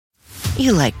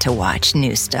You like to watch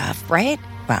new stuff, right?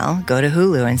 Well, go to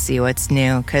Hulu and see what's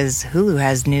new, because Hulu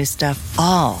has new stuff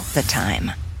all the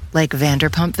time. Like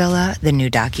Vanderpump Villa, the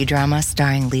new docudrama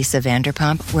starring Lisa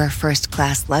Vanderpump, where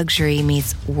first-class luxury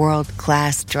meets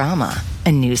world-class drama.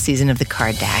 A new season of The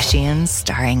Kardashians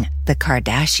starring The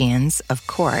Kardashians, of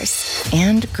course.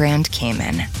 And Grand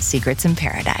Cayman, Secrets in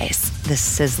Paradise, the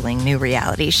sizzling new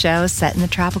reality show set in the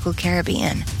tropical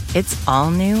Caribbean. It's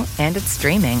all new and it's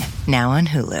streaming now on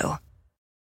Hulu.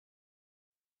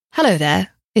 Hello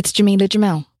there, it's Jamila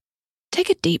Jamel. Take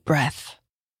a deep breath.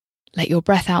 Let your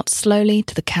breath out slowly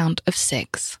to the count of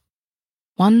 6.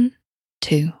 1,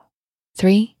 2,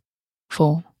 3,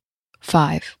 4,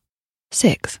 5,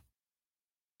 6.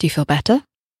 Do you feel better?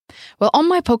 Well, on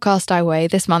my podcast, I Weigh,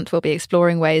 this month we'll be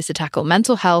exploring ways to tackle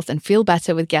mental health and feel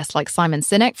better with guests like Simon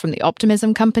Sinek from The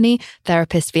Optimism Company,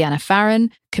 therapist Vienna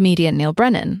Farron, comedian Neil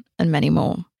Brennan, and many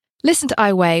more. Listen to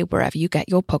I Weigh wherever you get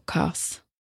your podcasts.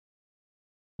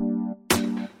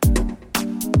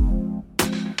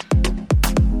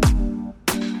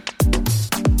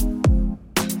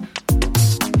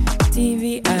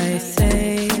 TV I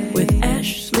Say with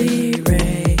Ashley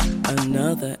Ray.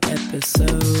 Another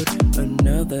episode of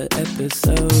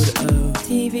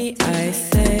TV I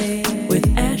Say with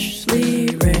Ashley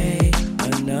Ray.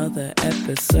 Another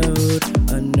episode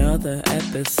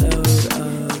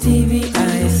of TV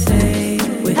I Say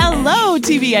with Hello,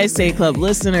 TV I Say Club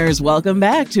listeners. Welcome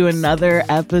back to another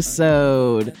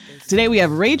episode. Today we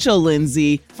have Rachel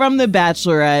Lindsay from The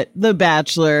Bachelorette, The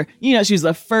Bachelor. You know, she's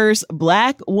the first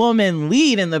Black woman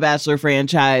lead in the Bachelor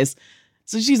franchise.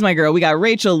 So she's my girl. We got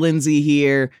Rachel Lindsay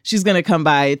here. She's going to come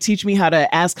by, teach me how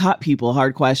to ask hot people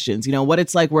hard questions. You know, what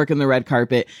it's like working the red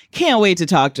carpet. Can't wait to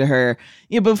talk to her.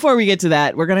 Yeah, but before we get to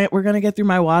that, we're going to get through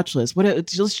my watch list.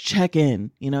 Let's check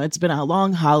in. You know, it's been a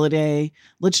long holiday.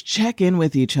 Let's check in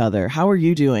with each other. How are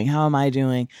you doing? How am I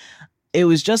doing? It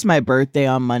was just my birthday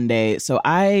on Monday, so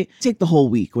I take the whole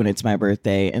week when it's my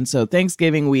birthday. And so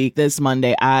Thanksgiving week, this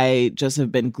Monday, I just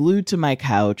have been glued to my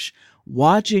couch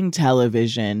watching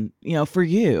television, you know, for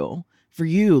you,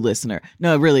 listener.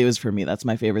 No, really, it was for me. That's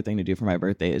my favorite thing to do for my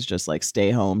birthday is just like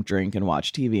stay home, drink, and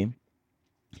watch TV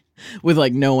with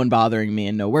like no one bothering me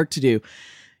and no work to do.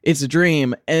 It's a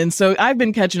dream. And so I've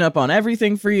been catching up on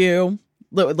everything for you.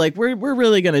 Like we're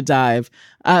really going to dive.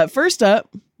 First up,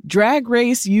 Drag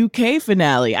Race UK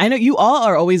finale. I know you all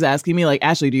are always asking me like,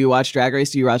 Ashley, do you watch Drag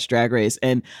Race? Do you watch Drag Race?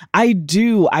 And I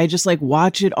do. I just like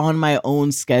watch it on my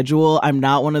own schedule. I'm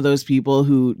not one of those people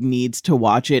who needs to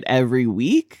watch it every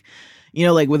week, you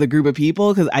know, like with a group of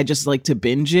people, because I just like to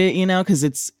binge it, you know,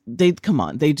 because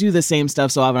they do the same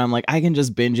stuff so often. I'm like, I can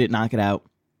just binge it, knock it out.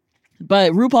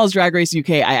 But RuPaul's Drag Race UK,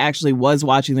 I actually was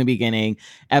watching the beginning,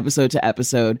 episode to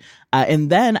episode. And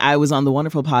then I was on the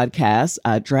wonderful podcast,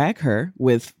 Drag Her,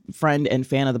 with friend and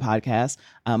fan of the podcast,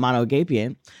 Mono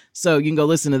Gapian. So you can go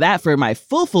listen to that for my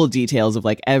full details of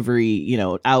like every, you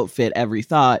know, outfit, every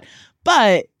thought.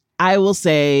 But I will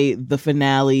say the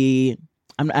finale,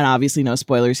 and obviously no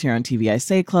spoilers here on TV I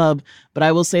Say Club, but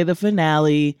I will say the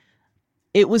finale,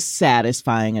 it was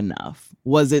satisfying enough.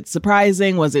 Was it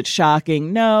surprising? Was it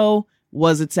shocking? No.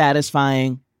 Was it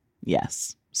satisfying?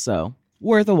 Yes. So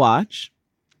worth a watch.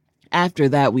 After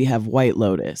that, we have White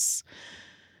Lotus,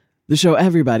 the show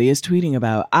everybody is tweeting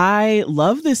about. I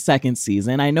love this second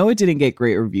season. I know it didn't get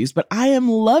great reviews, but I am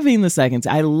loving the second.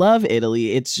 I love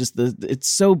Italy. It's just it's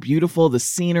so beautiful. The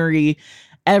scenery,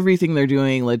 everything they're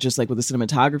doing, like just like with the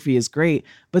cinematography is great.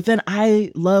 But then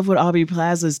I love what Aubrey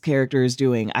Plaza's character is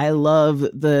doing. I love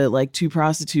the like two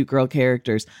prostitute girl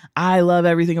characters. I love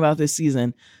everything about this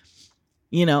season,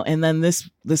 you know. And then this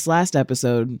last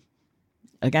episode,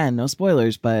 again, no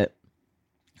spoilers, but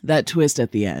that twist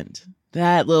at the end,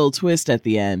 that little twist at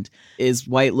the end is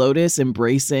White Lotus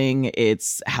embracing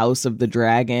its House of the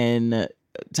Dragon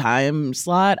time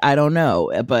slot. I don't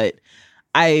know, but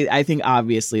I think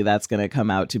obviously that's going to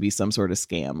come out to be some sort of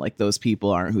scam. Like those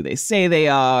people aren't who they say they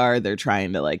are. They're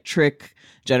trying to like trick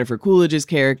Jennifer Coolidge's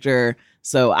character.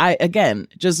 So again,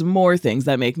 just more things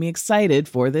that make me excited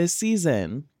for this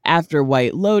season. After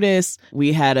White Lotus,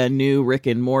 we had a new Rick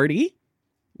and Morty,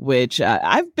 which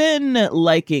I've been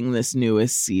liking this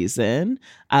newest season.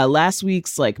 Last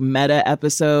week's like meta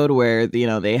episode where, you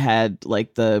know, they had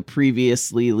like the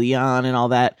previously Leon and all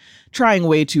that, trying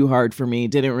way too hard for me.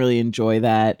 Didn't really enjoy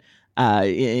that.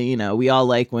 You know, we all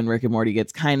like when Rick and Morty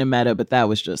gets kind of meta, but that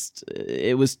was just,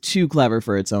 it was too clever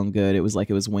for its own good. It was like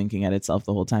it was winking at itself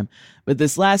the whole time. But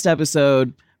this last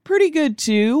episode, pretty good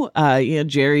too. You know,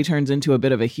 Jerry turns into a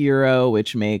bit of a hero,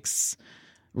 which makes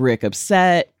Rick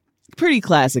upset. pretty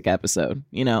classic episode.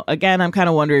 You know, again, I'm kind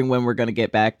of wondering when we're going to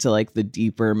get back to like the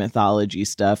deeper mythology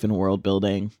stuff and world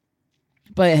building.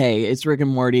 But hey, it's Rick and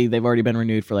Morty. They've already been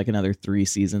renewed for like another 3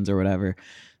 seasons or whatever.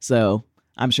 So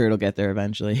I'm sure it'll get there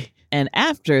eventually. And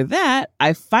after that,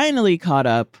 I finally caught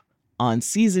up on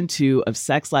season 2 of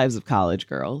Sex Lives of College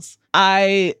Girls.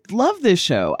 I love this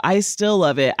show. I still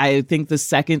love it. I think the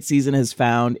second season has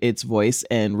found its voice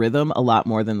and rhythm a lot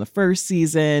more than the first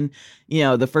season. You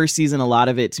know, the first season, a lot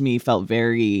of it to me felt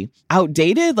very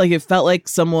outdated. Like it felt like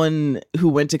someone who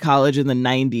went to college in the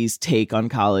 90s take on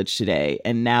college today.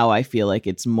 And now I feel like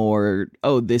it's more,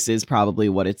 oh, this is probably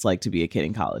what it's like to be a kid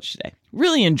in college today.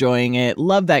 Really enjoying it.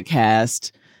 Love that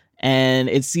cast. And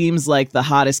it seems like the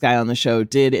hottest guy on the show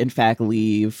did, in fact,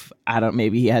 leave.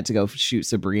 Maybe he had to go shoot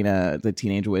Sabrina, the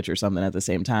Teenage Witch or something at the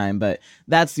same time. But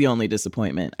that's the only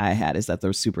disappointment I had, is that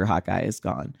the super hot guy is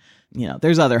gone. You know,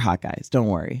 there's other hot guys. Don't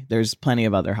worry. There's plenty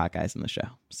of other hot guys in the show.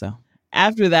 So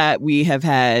after that, we have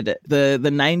had the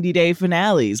 90-day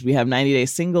finales. We have 90 Day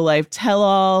Single Life, Tell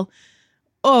All.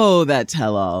 Oh, that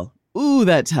Tell All. Ooh,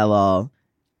 that Tell All.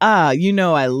 You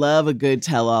know, I love a good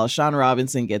tell-all. Sean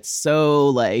Robinson gets so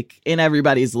like in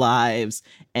everybody's lives,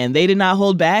 and they did not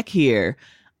hold back here.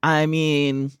 I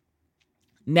mean,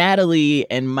 Natalie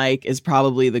and Mike is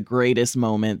probably the greatest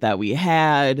moment that we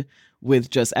had,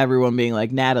 with just everyone being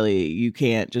like, Natalie, you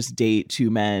can't just date 2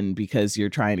 men because you're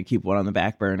trying to keep one on the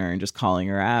back burner, and just calling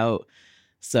her out.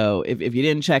 So if you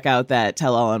didn't check out that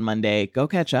tell-all on Monday, go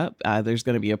catch up. There's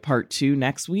going to be a part 2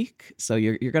 next week, so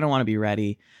you're going to want to be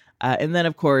ready. And then,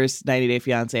 of course, 90 Day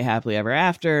Fiancé Happily Ever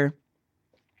After.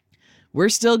 We're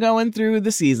still going through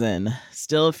the season.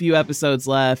 Still a few episodes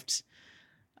left.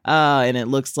 And it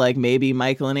looks like maybe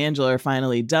Michael and Angela are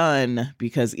finally done,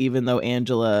 because even though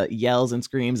Angela yells and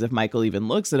screams if Michael even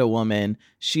looks at a woman,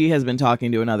 she has been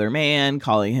talking to another man,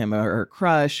 calling him her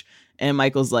crush. And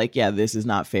Michael's like, yeah, this is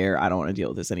not fair. I don't want to deal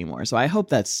with this anymore. So I hope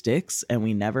that sticks and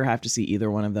we never have to see either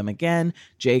one of them again.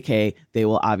 JK, they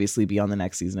will obviously be on the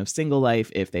next season of Single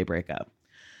Life if they break up.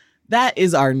 That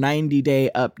is our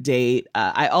 90-day update.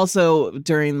 I also,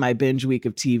 during my binge week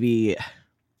of TV,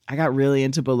 I got really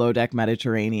into Below Deck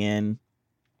Mediterranean,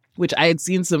 which I had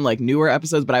seen some like newer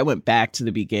episodes, but I went back to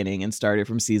the beginning and started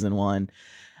from season 1.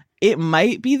 It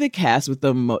might be the cast with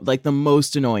the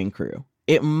most annoying crew.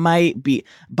 It might be.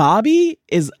 Bobby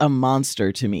is a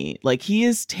monster to me. Like, he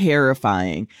is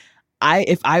terrifying.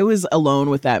 If I was alone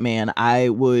with that man, I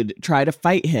would try to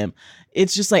fight him.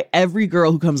 It's just like every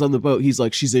girl who comes on the boat, he's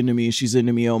like, she's into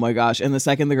me, oh my gosh. And the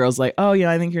second the girl's like, oh yeah,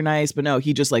 I think you're nice. But no,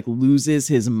 he just like loses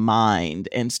his mind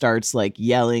and starts like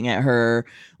yelling at her,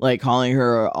 like calling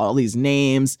her all these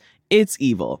names. It's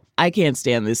evil. I can't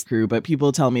stand this crew, but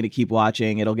people tell me to keep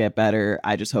watching. It'll get better.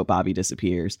 I just hope Bobby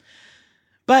disappears.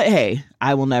 But hey,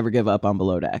 I will never give up on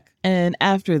Below Deck. And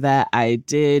after that, I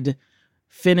did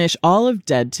finish all of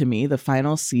Dead to Me. The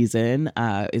final season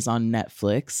is on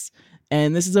Netflix.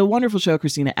 And this is a wonderful show.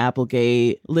 Christina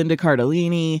Applegate, Linda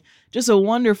Cardellini, just a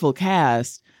wonderful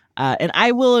cast. And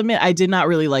I will admit, I did not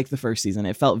really like the first season.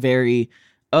 It felt very,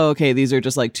 oh, okay, these are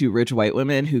just like 2 rich white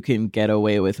women who can get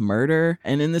away with murder.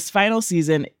 And in this final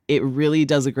season, it really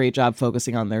does a great job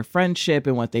focusing on their friendship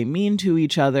and what they mean to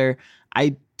each other.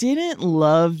 I didn't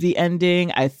love the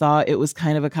ending. I thought it was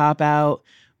kind of a cop-out.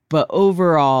 But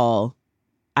overall,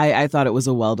 I thought it was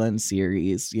a well-done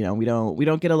series. You know, we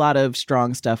don't get a lot of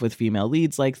strong stuff with female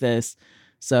leads like this.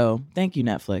 So thank you,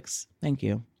 Netflix. Thank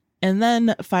you. And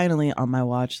then finally on my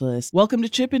watch list, Welcome to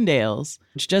Chippendales,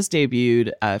 which just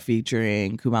debuted,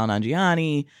 featuring Kumail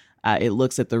Nanjiani. It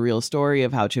looks at the real story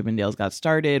of how Chippendales got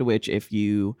started, which if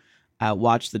you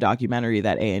watched the documentary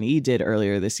that A&E did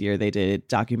earlier this year, they did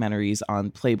documentaries on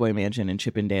Playboy Mansion and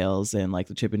Chippendales and like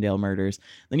the Chippendale murders,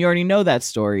 then you already know that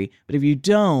story. But if you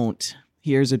don't,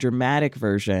 here's a dramatic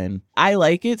version. I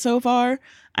like it so far.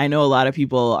 I know a lot of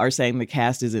people are saying the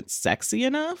cast isn't sexy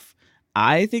enough.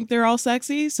 I think they're all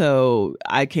sexy, so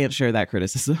I can't share that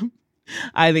criticism.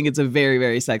 I think it's a very,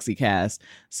 very sexy cast.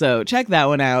 So check that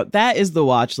one out. That is the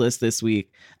watch list this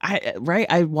week.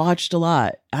 I watched a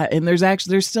lot. And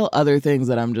there's still other things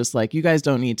that I'm just like, you guys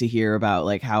don't need to hear about,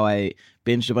 like how I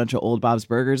binged a bunch of old Bob's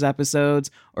Burgers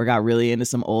episodes or got really into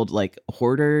some old like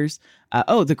Hoarders.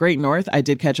 The Great North. I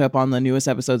did catch up on the newest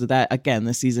episodes of that. Again,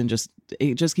 this season just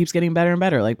keeps getting better and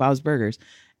better, like Bob's Burgers.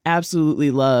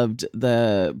 Absolutely loved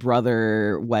the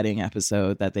brother wedding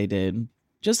episode that they did.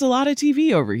 Just a lot of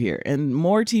TV over here, and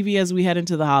more TV as we head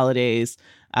into the holidays.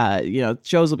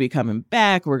 Shows will be coming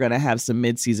back. We're going to have some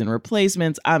mid-season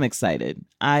replacements. I'm excited.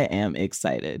 I am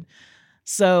excited.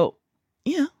 So,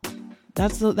 yeah,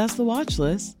 that's the watch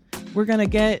list. We're going to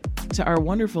get to our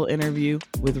wonderful interview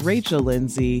with Rachel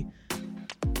Lindsay.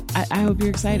 I hope you're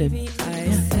excited.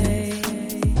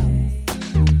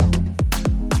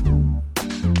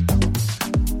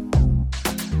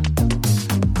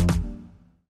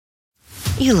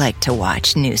 You like to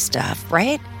watch new stuff,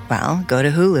 right? Well, go to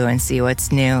Hulu and see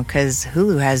what's new, because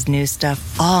Hulu has new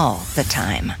stuff all the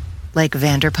time. Like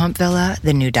Vanderpump Villa,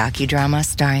 the new docudrama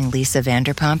starring Lisa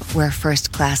Vanderpump, where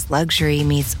first-class luxury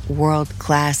meets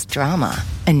world-class drama.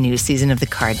 A new season of The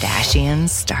Kardashians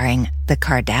starring The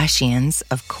Kardashians,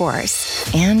 of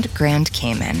course. And Grand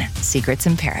Cayman, Secrets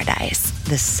in Paradise,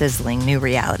 the sizzling new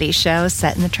reality show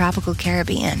set in the tropical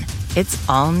Caribbean. It's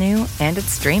all new and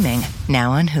it's streaming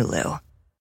now on Hulu.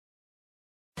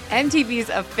 MTV's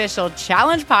official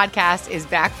Challenge podcast is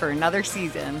back for another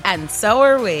season. And so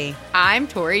are we. I'm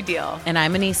Tori Deal. And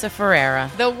I'm Anissa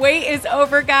Ferreira. The wait is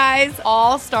over, guys.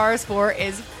 All Stars 4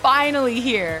 is finally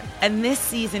here. And this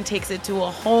season takes it to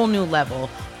a whole new level.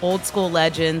 Old school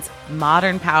legends,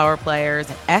 modern power players,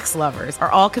 and ex-lovers are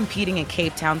all competing in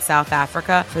Cape Town, South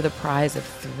Africa for the prize of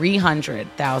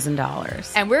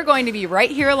 $300,000. And we're going to be right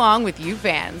here along with you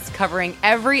fans, covering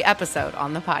every episode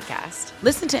on the podcast.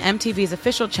 Listen to MTV's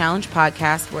official Challenge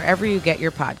podcast wherever you get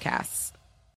your podcasts.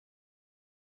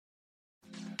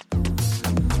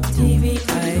 TV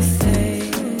I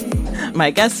say. My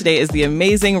guest today is the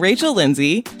amazing Rachel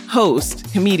Lindsay,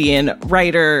 host, comedian,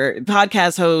 writer,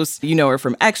 podcast host. You know her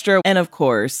from Extra, and of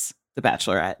course, The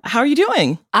Bachelorette. How are you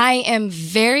doing? I am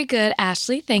very good,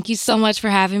 Ashley. Thank you so much for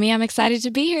having me. I'm excited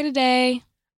to be here today.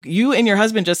 You and your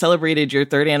husband just celebrated your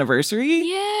 3rd anniversary.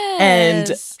 Yes. And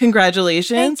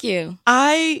congratulations. Thank you.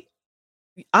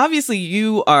 Obviously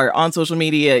you are on social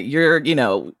media.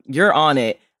 You're on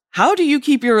it. How do you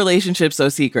keep your relationship so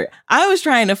secret? I was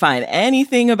trying to find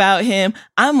anything about him.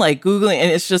 I'm like Googling,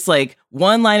 and it's just like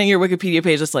one line in your Wikipedia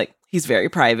page, just like, he's very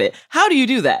private. How do you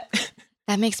do that?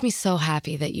 That makes me so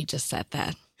happy that you just said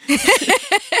that.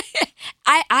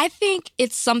 I think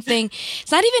it's something,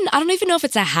 I don't even know if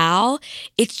it's a how,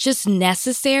 it's just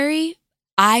necessary.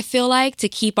 I feel like, to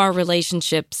keep our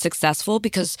relationship successful,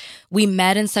 because we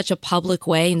met in such a public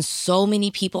way and so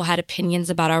many people had opinions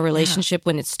about our relationship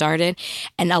when it started,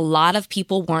 and a lot of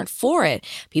people weren't for it.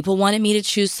 People wanted me to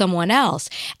choose someone else.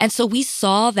 And so we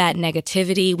saw that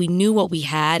negativity. We knew what we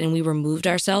had and we removed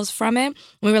ourselves from it.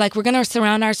 We were like, we're going to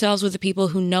surround ourselves with the people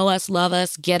who know us, love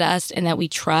us, get us, and that we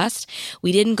trust.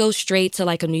 We didn't go straight to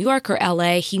like a New York or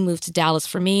LA. He moved to Dallas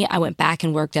for me. I went back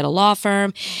and worked at a law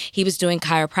firm. He was doing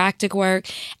chiropractic work.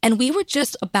 And we were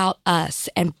just about us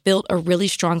and built a really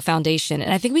strong foundation.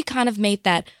 And I think we kind of made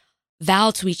that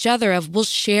vow to each other of, we'll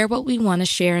share what we want to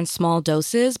share in small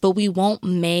doses, but we won't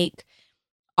make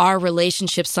our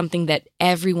relationship something that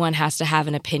everyone has to have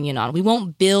an opinion on. We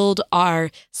won't build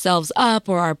ourselves up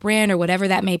or our brand or whatever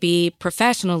that may be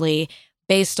professionally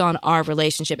based on our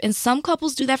relationship. And some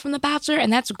couples do that from The Bachelor,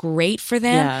 and that's great for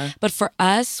them. Yeah. But for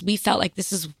us, we felt like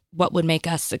this is what would make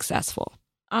us successful.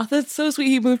 Oh, that's so sweet.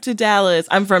 He moved to Dallas.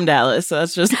 I'm from Dallas, so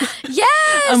that's just...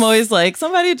 Yes! I'm always like,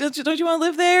 somebody, don't you want to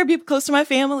live there? Be close to my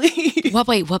family?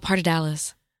 What part of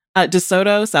Dallas?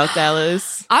 DeSoto, South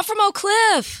Dallas. I'm from Oak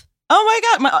Cliff. Oh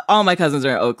my God. All my cousins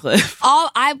are in Oak Cliff.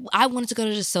 I wanted to go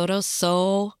to DeSoto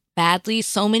so badly.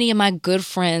 So many of my good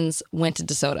friends went to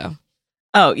DeSoto.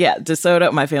 Oh, yeah.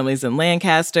 DeSoto. My family's in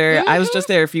Lancaster. Mm-hmm. I was just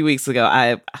there a few weeks ago.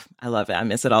 I love it. I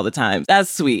miss it all the time. That's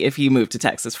sweet if he moved to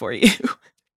Texas for you.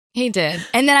 He did.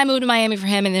 And then I moved to Miami for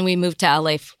him, and then we moved to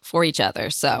LA for each other.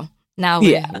 So now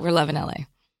we're loving LA.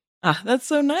 Ah, that's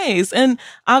so nice. And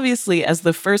obviously, as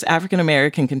the first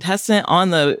African-American contestant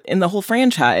in the whole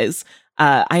franchise,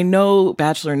 I know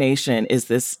Bachelor Nation is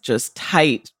this just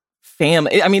tight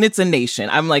family. I mean, it's a nation.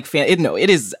 I'm like, it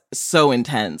is so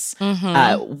intense.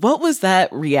 Mm-hmm. What was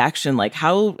that reaction like?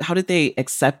 How did they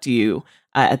accept you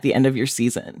at the end of your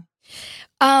season?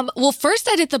 Well, first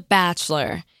I did The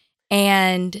Bachelor.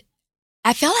 And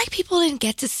I felt like people didn't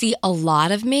get to see a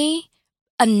lot of me,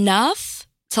 enough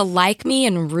to like me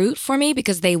and root for me,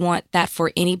 because they want that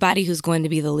for anybody who's going to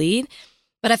be the lead.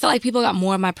 But I felt like people got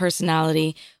more of my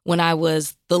personality when I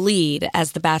was the lead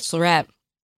as the Bachelorette.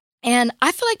 And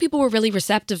I feel like people were really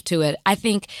receptive to it. I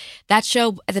think that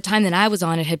show, at the time that I was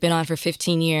on it, had been on for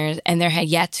 15 years, and there had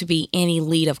yet to be any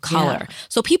lead of color. Yeah.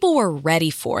 So people were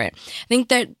ready for it. I think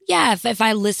that, if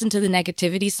I listened to the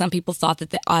negativity, some people thought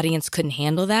that the audience couldn't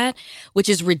handle that, which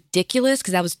is ridiculous,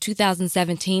 because that was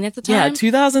 2017 at the time. Yeah,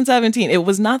 2017. It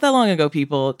was not that long ago,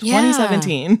 people.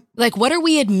 2017. Yeah. Like, what are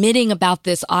we admitting about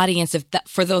this audience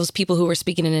for those people who were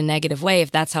speaking in a negative way, if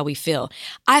that's how we feel?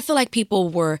 I feel like people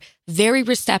were very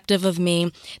receptive of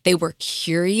me. They were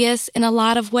curious in a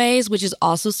lot of ways, which is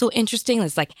also so interesting.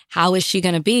 It's like, how is she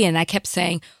going to be? And I kept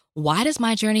saying, why does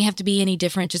my journey have to be any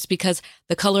different just because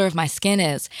the color of my skin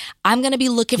is? I'm going to be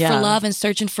looking for love and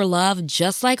searching for love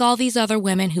just like all these other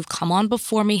women who've come on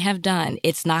before me have done.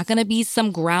 It's not going to be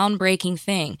some groundbreaking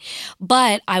thing.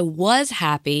 But I was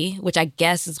happy, which I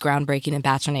guess is groundbreaking in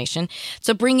Bachelor Nation,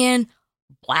 to bring in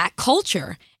Black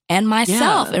culture and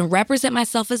myself and represent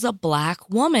myself as a Black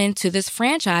woman to this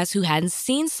franchise who hadn't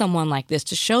seen someone like this,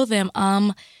 to show them,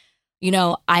 you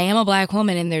know, I am a Black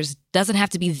woman and there's doesn't have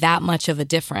to be that much of a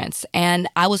difference. And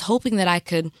I was hoping that I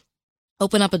could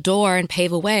open up a door and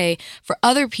pave a way for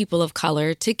other people of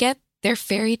color to get their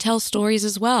fairy tale stories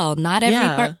as well. Not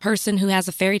every person who has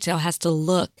a fairy tale has to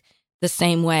look the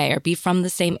same way or be from the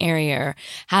same area or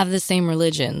have the same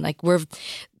religion. Like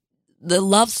the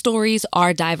love stories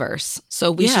are diverse.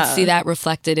 So we should see that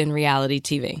reflected in reality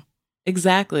TV.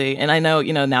 Exactly. And I know,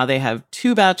 you know, now they have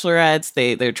 2 bachelorettes.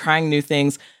 They're trying new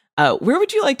things. Where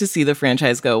would you like to see the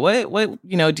franchise go? What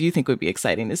you know, do you think would be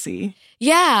exciting to see?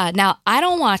 Yeah. Now, I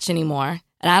don't watch anymore,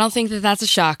 and I don't think that that's a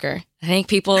shocker. I think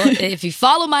people, if you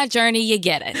follow my journey, you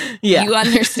get it. Yeah. You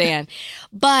understand.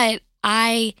 But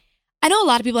I know a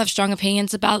lot of people have strong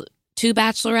opinions about 2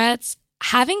 bachelorettes.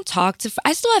 Having talked to,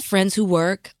 I still have friends who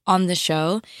work on the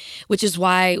show, which is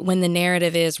why when the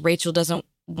narrative is Rachel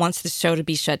wants the show to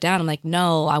be shut down, I'm like,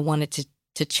 no, I want it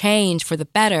to change for the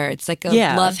better. It's like a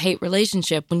love-hate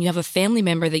relationship. When you have a family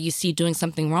member that you see doing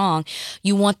something wrong,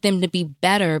 you want them to be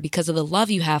better because of the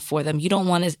love you have for them. You don't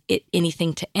want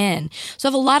anything to end. So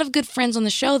I have a lot of good friends on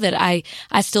the show that I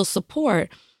still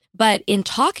support. But in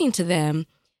talking to them,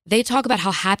 they talk about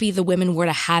how happy the women were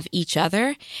to have each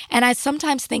other. And I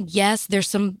sometimes think, yes, there's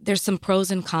some pros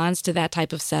and cons to that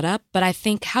type of setup. But I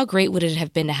think how great would it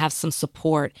have been to have some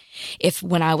support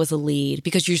when I was a lead,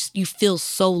 because you feel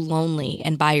so lonely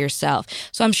and by yourself.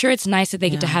 So I'm sure it's nice that they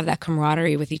get to have that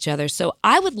camaraderie with each other. So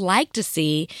I would like to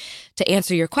see, to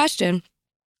answer your question,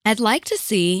 I'd like to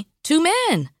see 2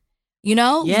 men. You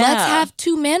know, let's have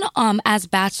 2 men as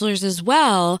bachelors as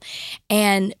well.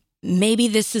 And maybe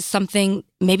this is something,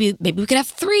 maybe we could have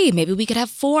 3, maybe we could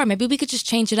have 4, maybe we could just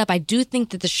change it up. I do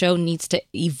think that the show needs to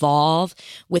evolve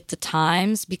with the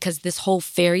times, because this whole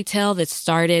fairy tale that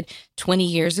started 20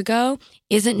 years ago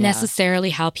isn't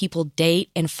necessarily how people date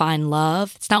and find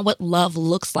love. It's not what love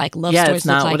looks like. Love stories look like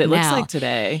now. It's not what it looks like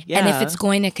today. And if it's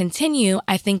going to continue,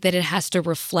 I think that it has to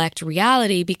reflect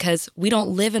reality, because we don't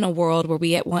live in a world where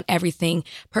we want everything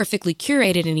perfectly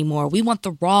curated anymore. We want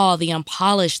the raw, the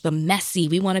unpolished, the messy.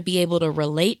 We want to be able to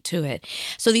relate to it.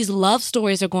 So these love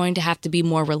stories are going to have to be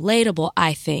more relatable,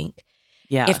 I think.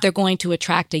 If they're going to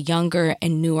attract a younger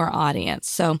and newer audience.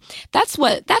 So that's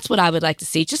what I would like to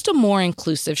see, just a more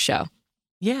inclusive show.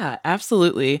 Yeah,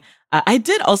 absolutely. I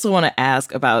did also want to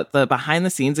ask about the behind the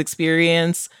scenes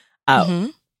experience.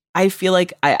 I feel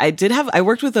like I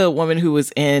worked with a woman who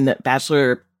was in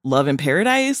Bachelor Love in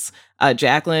Paradise,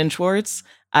 Jacqueline Schwartz.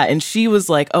 And she was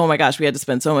like, oh my gosh, we had to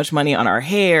spend so much money on our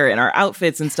hair and our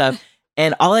outfits and stuff.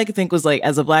 And all I could think was, like,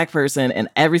 as a Black person and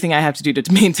everything I have to do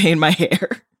to maintain my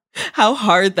hair, how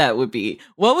hard that would be.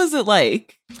 What was it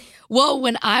like? Well,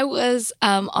 when I was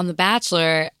on The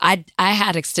Bachelor, I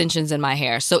had extensions in my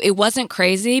hair. So it wasn't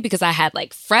crazy because I had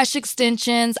like fresh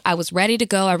extensions. I was ready to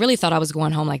go. I really thought I was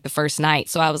going home like the first night.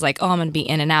 So I was like, oh, I'm going to be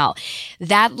in and out.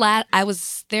 I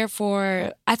was there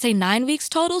for, I'd say 9 weeks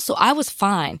total. So I was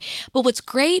fine. But what's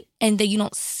great, and that you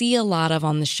don't see a lot of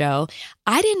on the show,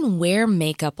 I didn't wear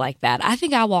makeup like that. I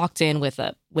think I walked in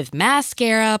with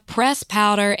mascara, pressed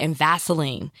powder, and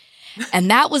Vaseline. And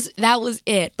that was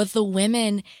it. But the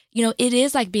women, you know, it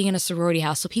is like being in a sorority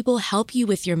house. So people help you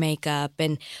with your makeup.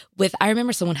 And I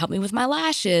remember someone helped me with my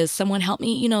lashes. Someone helped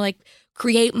me, you know, like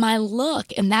create my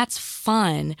look. And that's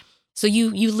fun. So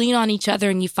you lean on each other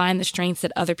and you find the strengths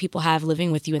that other people have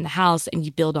living with you in the house, and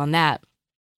you build on that.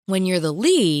 When you're the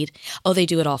lead, they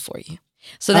do it all for you.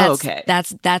 So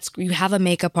that's you have a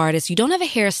makeup artist. You don't have a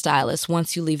hairstylist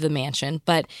once you leave the mansion.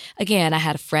 But again, I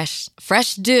had a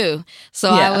fresh do, so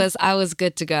I was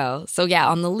good to go. So yeah,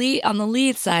 on the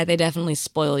lead side, they definitely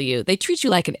spoil you. They treat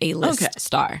you like an A-list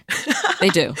star. They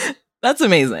do. That's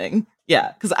amazing.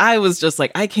 Yeah, because I was just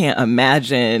like, I can't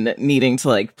imagine needing to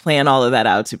like plan all of that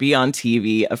out to be on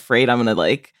TV, afraid I'm gonna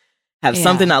like have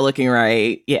something not looking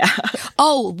right. Yeah.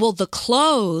 Oh, well, the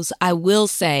clothes, I will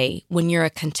say, when you're a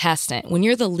contestant, when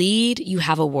you're the lead, you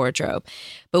have a wardrobe.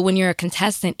 But when you're a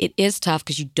contestant, it is tough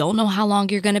because you don't know how long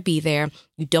you're going to be there.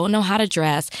 You don't know how to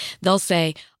dress. They'll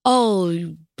say,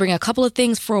 oh, bring a couple of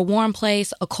things for a warm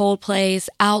place, a cold place,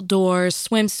 outdoors,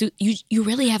 swimsuit. You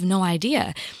really have no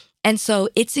idea. And so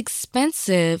it's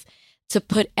expensive to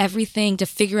put everything, to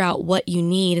figure out what you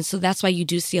need. And so that's why you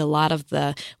do see a lot of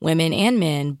the women and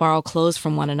men borrow clothes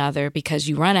from one another because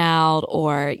you run out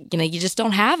or, you just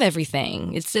don't have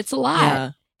everything. It's a lot.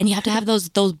 Yeah. And you have to have those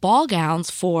ball gowns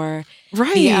for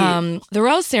the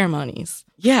rose ceremonies.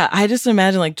 Yeah, I just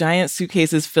imagine like giant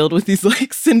suitcases filled with these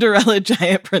like Cinderella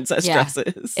giant princess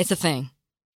dresses. It's a thing.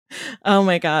 Oh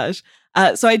my gosh.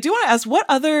 So I do want to ask, what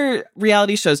other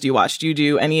reality shows do you watch? Do you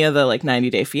do any of the like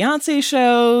 90 Day Fiancé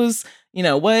shows?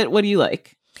 What do you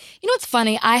like? It's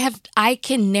funny. I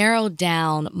can narrow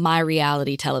down my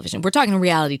reality television. We're talking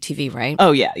reality TV, right?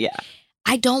 Oh yeah, yeah.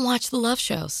 I don't watch the love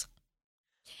shows.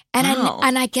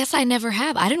 And I guess I never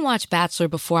have. I didn't watch Bachelor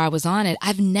before I was on it.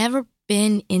 I've never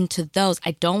been into those.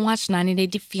 I don't watch 90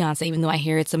 Day Fiancé, even though I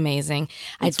hear it's amazing.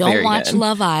 I don't watch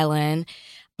Love Island.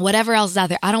 Whatever else is out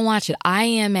there, I don't watch it. I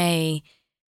am a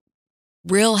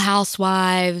Real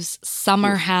Housewives,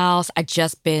 Summer House. I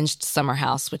just binged Summer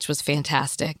House, which was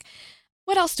fantastic.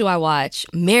 What else do I watch?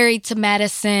 Married to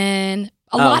Medicine.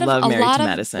 A lot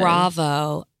of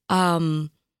Bravo.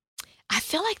 I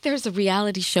feel like there's a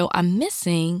reality show I'm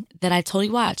missing that I totally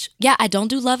watch. Yeah, I don't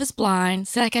do Love is Blind.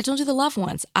 So I don't do the love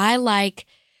ones. I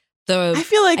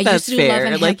feel like that's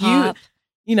fair. Like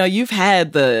you've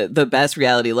had the best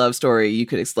reality love story you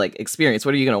could experience.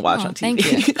 What are you going to watch on TV?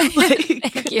 Thank you.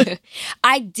 Thank you.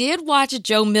 I did watch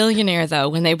Joe Millionaire though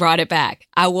when they brought it back.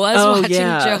 I was watching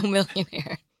Joe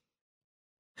Millionaire.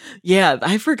 Yeah,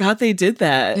 I forgot they did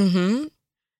that. Mm-hmm.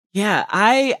 Yeah,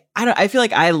 I feel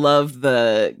like I love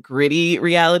the gritty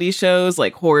reality shows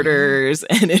like Hoarders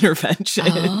and Intervention.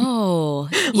 Oh.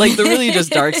 Like the really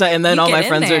just dark side. And then all my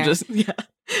friends are just,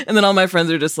 And then all my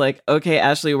friends are just like, okay,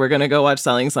 Ashley, we're going to go watch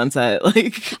Selling Sunset.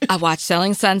 Like I watch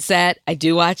Selling Sunset. I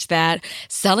do watch that.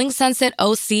 Selling Sunset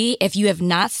OC, if you have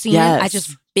not seen it, I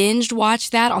just binged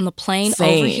watched that on the plane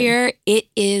over here. It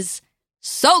is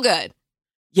so good.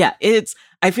 Yeah,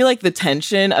 I feel like the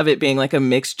tension of it being like a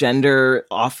mixed gender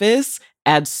office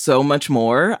adds so much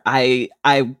more. I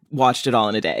watched it all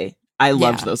in a day. I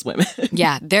loved those women.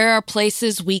 Yeah, there are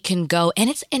places we can go, and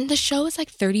the show is like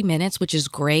 30 minutes, which is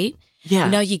great.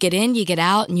 Yeah, you get in, you get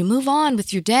out, and you move on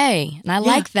with your day, and I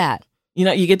like that.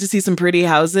 You get to see some pretty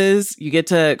houses. You get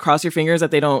to cross your fingers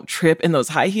that they don't trip in those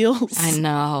high heels. I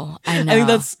know. I think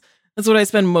that's what I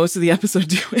spend most of the episode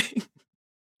doing.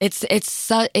 It's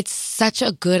such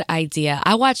a good idea.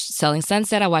 I watched Selling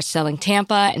Sunset. I watched Selling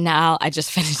Tampa. And now I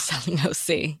just finished Selling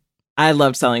OC. I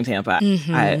loved Selling Tampa.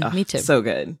 Mm-hmm. Me too. So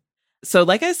good. So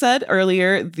like I said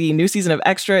earlier, the new season of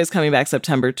Extra is coming back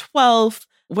September 12th.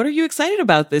 What are you excited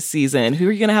about this season? Who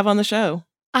are you going to have on the show?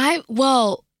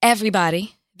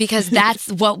 Everybody. Because that's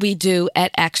what we do at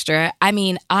Extra. I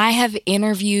mean, I have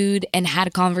interviewed and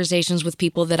had conversations with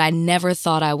people that I never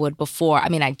thought I would before. I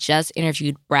mean, I just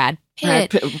interviewed Brad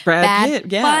Pitt, Bad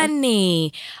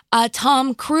Bunny,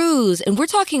 Tom Cruise. And we're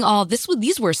talking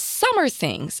these were summer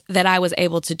things that I was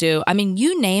able to do. I mean,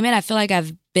 you name it. I feel like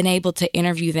I've been able to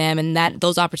interview them, and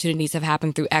those opportunities have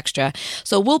happened through Extra.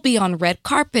 So we'll be on red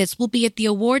carpets. We'll be at the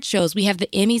award shows. We have the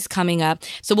Emmys coming up.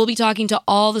 So we'll be talking to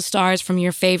all the stars from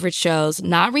your favorite shows,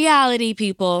 not reality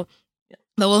people.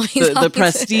 But we'll be the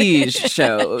prestige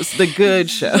shows, the good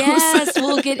shows. Yes,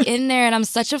 we'll get in there. And I'm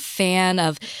such a fan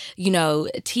of,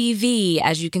 TV,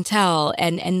 as you can tell,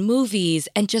 and movies.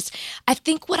 And just, I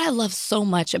think what I love so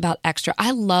much about Extra,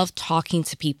 I love talking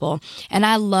to people. And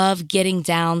I love getting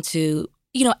down to,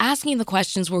 asking the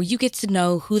questions where you get to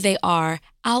know who they are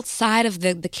outside of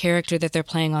the character that they're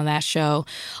playing on that show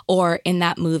or in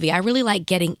that movie. I really like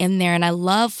getting in there, and I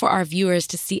love for our viewers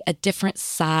to see a different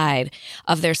side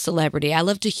of their celebrity. I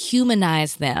love to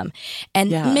humanize them.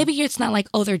 And maybe it's not like,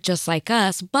 oh, they're just like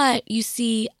us, but you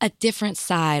see a different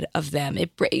side of them.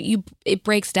 It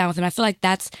breaks down with them. I feel like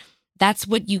that's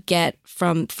what you get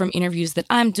from interviews that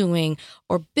I'm doing,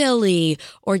 or Billy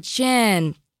or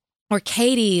Jen or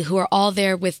Katie, who are all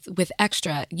there with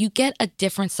Extra. You get a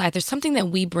different side. There's something that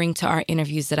we bring to our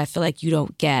interviews that I feel like you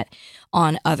don't get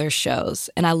on other shows.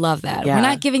 And I love that. Yeah. We're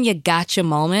not giving you gotcha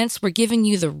moments. We're giving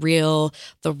you the real,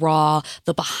 the raw,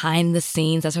 the behind the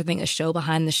scenes. That's our thing, a show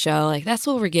behind the show. Like, that's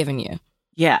what we're giving you.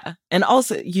 Yeah. And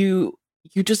also, you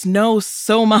just know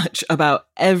so much about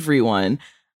everyone.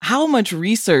 How much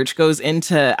research goes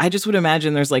into, I just would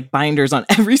imagine there's like binders on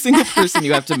every single person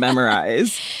you have to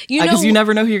memorize. Because you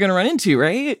never know who you're going to run into,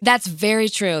 right? That's very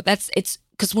true. It's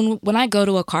because when I go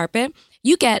to a carpet,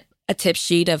 you get a tip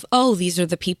sheet of, oh, these are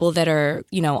the people that are,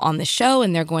 on the show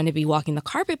and they're going to be walking the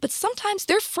carpet. But sometimes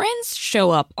their friends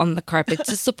show up on the carpet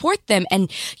to support them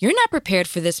and you're not prepared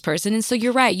for this person. And so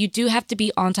you're right. You do have to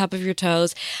be on top of your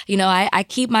toes. I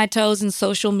keep my toes in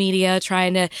social media,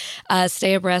 trying to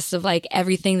stay abreast of like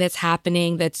everything that's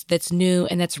happening, that's new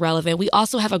and that's relevant. We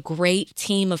also have a great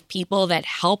team of people that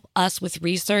help us with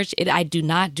research. I do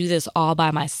not do this all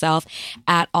by myself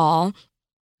at all.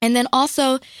 And then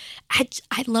also,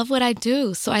 I love what I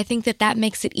do. So I think that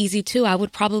makes it easy too. I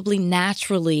would probably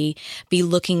naturally be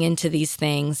looking into these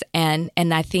things. And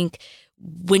I think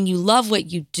when you love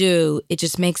what you do, it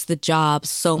just makes the job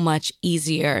so much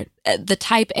easier. The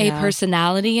type A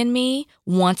personality in me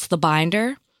wants the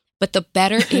binder, but the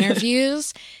better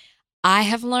interviews I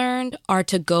have learned are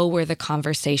to go where the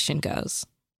conversation goes.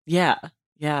 Yeah.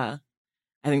 I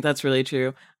think that's really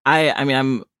true. I mean,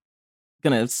 I'm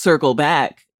going to circle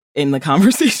back in the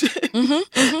conversation.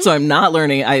 So I'm not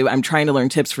learning. I'm trying to learn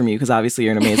tips from you because obviously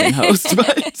you're an amazing host.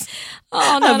 But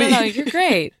oh, no, you're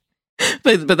great.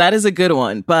 But that is a good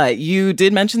one. But you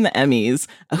did mention the Emmys.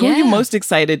 Who are you most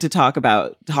excited to talk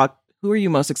about? Who are you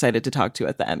most excited to talk to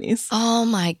at the Emmys? Oh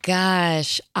my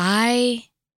gosh.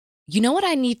 You know what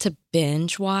I need to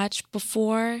binge watch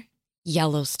before?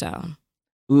 Yellowstone.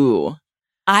 Ooh.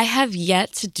 I have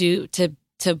yet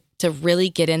to really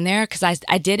get in there because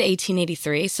I did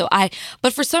 1883.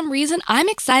 But for some reason, I'm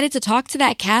excited to talk to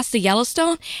that cast of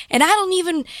Yellowstone. And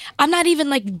I'm not even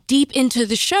like deep into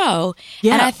the show.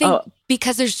 Yeah. And I think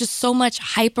because there's just so much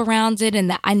hype around it and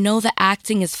that I know the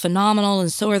acting is phenomenal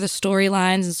and so are the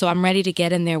storylines. And so I'm ready to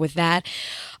get in there with that.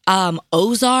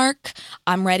 Ozark,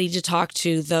 I'm ready to talk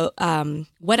to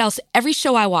what else? Every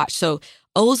show I watch. So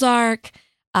Ozark,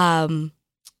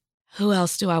 who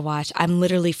else do I watch? I'm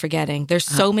literally forgetting. There's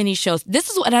so many shows. This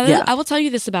is what I will tell you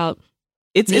this about.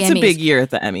 It's a big year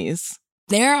at the Emmys.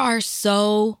 There are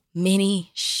so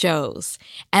many shows.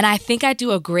 And I think I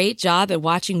do a great job at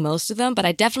watching most of them, but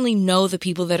I definitely know the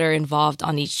people that are involved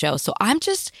on each show. So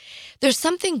there's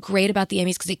something great about the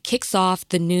Emmys because it kicks off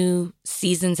the new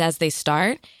seasons as they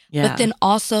start. Yeah. But then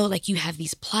also, like, you have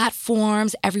these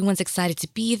platforms. Everyone's excited to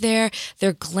be there.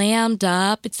 They're glammed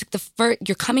up. It's like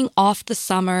you're coming off the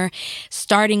summer,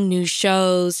 starting new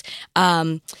shows,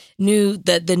 the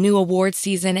new award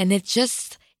season, and it's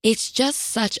just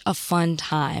such a fun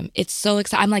time. It's so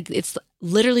exciting. I'm like, it's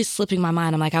literally slipping my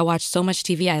mind. I'm like, I watch so much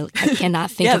TV. I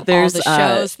cannot think of all the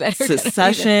shows that are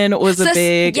Succession was a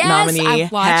big nominee.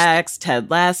 Hacks, Ted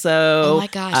Lasso. Oh my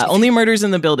gosh. Only Murders in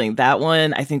the Building. That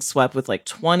one, I think, swept with like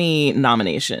 20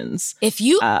 nominations.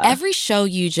 Every show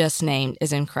you just named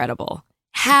is incredible.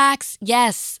 Hacks,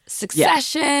 yes.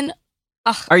 Succession.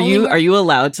 Yeah. Are you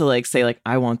allowed to like say like,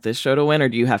 I want this show to win, or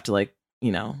do you have to like,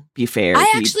 be fair,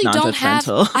 I actually don't have.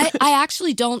 I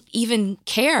actually don't even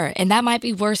care, and that might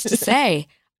be worse to say.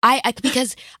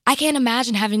 Because I can't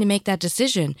imagine having to make that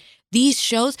decision. These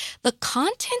shows, the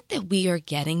content that we are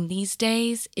getting these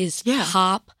days is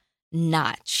top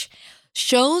notch.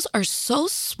 Shows are so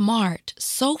smart,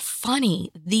 so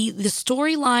funny. The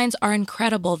storylines are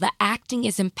incredible. The acting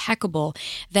is impeccable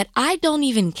that I don't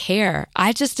even care.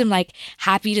 I just am like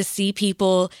happy to see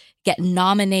people get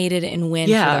nominated and win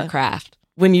for their craft.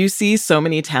 When you see so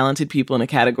many talented people in a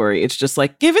category, it's just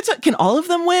like, can all of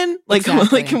them win? Like,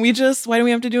 exactly. Like, why do we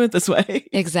have to do it this way?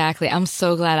 Exactly. I'm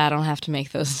so glad I don't have to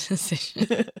make those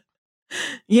decisions.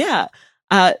 Yeah.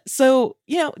 So,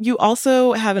 you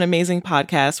also have an amazing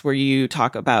podcast where you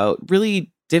talk about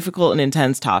really difficult and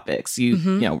intense topics.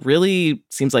 You really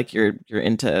seems like you're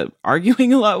into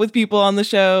arguing a lot with people on the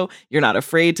show. You're not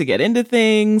afraid to get into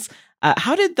things.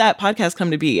 How did that podcast come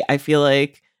to be? I feel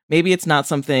like maybe it's not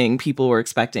something people were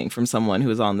expecting from someone who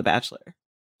was on The Bachelor.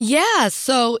 Yeah,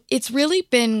 so it's really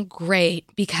been great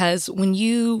because when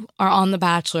you are on The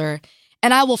Bachelor,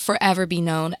 and I will forever be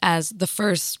known as the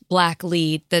first Black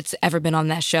lead that's ever been on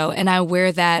that show, and I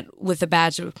wear that with a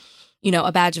badge of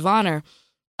honor,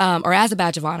 or as a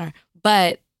badge of honor.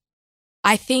 But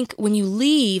I think when you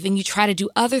leave and you try to do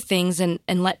other things and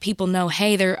let people know,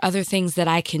 hey, there are other things that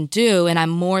I can do and I'm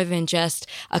more than just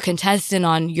a contestant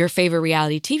on your favorite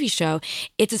reality TV show,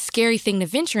 it's a scary thing to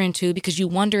venture into because you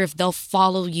wonder if they'll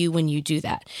follow you when you do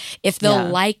that, if they'll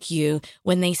like you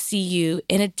when they see you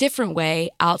in a different way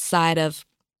outside of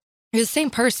you're the same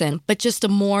person, but just a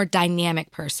more dynamic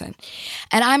person.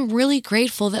 And I'm really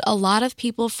grateful that a lot of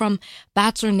people from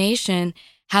Bachelor Nation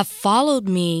have followed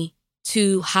me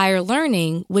to Higher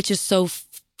Learning, which is so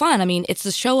fun. I mean, it's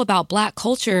a show about Black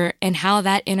culture and how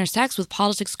that intersects with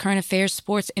politics, current affairs,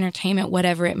 sports, entertainment,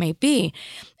 whatever it may be.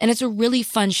 And it's a really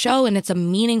fun show, and it's a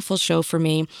meaningful show for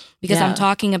me because I'm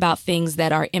talking about things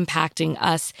that are impacting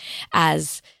us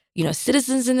as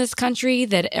citizens in this country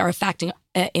that are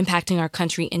impacting our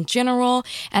country in general.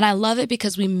 And I love it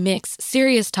because we mix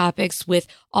serious topics with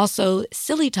also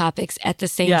silly topics at the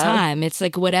same time. It's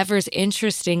like whatever's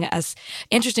interesting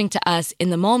to us in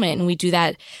the moment. And we do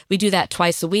that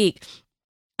twice a week.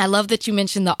 I love that you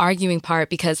mentioned the arguing part,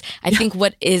 because I think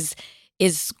what is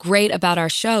great about our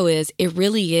show is it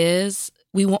really is,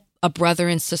 we want a brother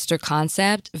and sister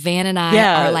concept. Van and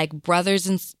I are like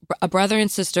a brother and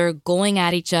sister going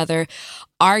at each other,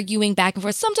 arguing back and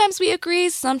forth. Sometimes we agree,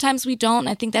 sometimes we don't.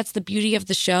 I think that's the beauty of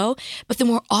the show. But then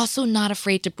we're also not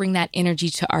afraid to bring that energy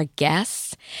to our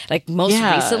guests. Like most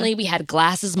recently, we had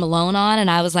Glasses Malone on,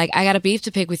 and I was like, I got a beef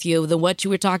to pick with you. What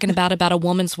you were talking about a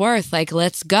woman's worth. Like,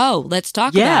 let's go. Let's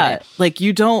talk about it. Like,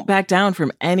 you don't back down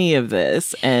from any of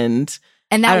this. And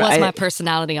that was my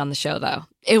personality on the show, though.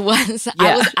 It was,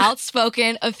 I was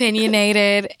outspoken,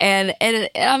 opinionated, and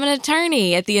I'm an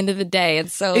attorney at the end of the day.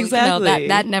 And so,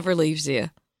 that never leaves you.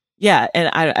 Yeah. And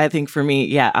I think for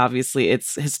me, obviously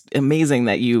it's amazing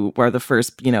that you were the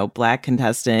first, Black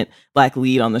contestant, Black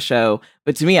lead on the show.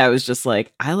 But to me, I was just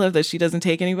like, I love that she doesn't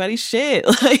take anybody's shit.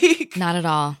 Like, not at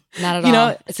all. Not at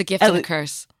all. It's a gift and a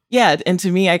curse. Yeah. And to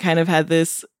me, I kind of had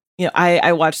this,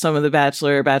 I watched some of The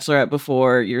Bachelor, Bachelorette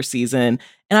before your season.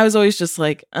 And I was always just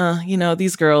like,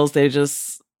 these girls, they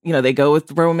just, they go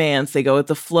with romance, they go with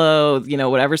the flow,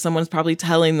 whatever someone's probably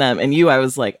telling them. And I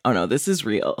was like, oh no, this is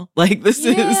real. Like, this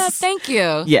is. Yeah, thank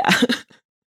you. Yeah.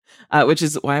 Which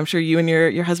is why I'm sure you and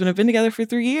your husband have been together for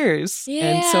 3 years. Yeah.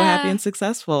 And so happy and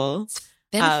successful. It's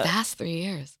been a fast 3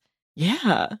 years.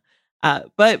 Yeah.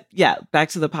 But back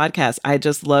to the podcast. I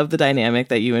just love the dynamic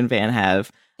that you and Van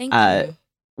have. Thank you.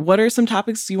 What are some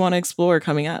topics you want to explore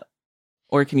coming up?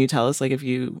 Or can you tell us, like, if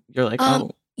you're like,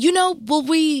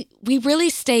 we really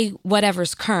stay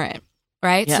whatever's current,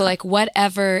 right? Yeah. So, like,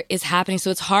 whatever is happening.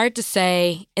 So it's hard to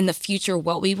say in the future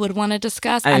what we would want to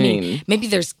discuss. I mean, maybe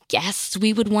there's guests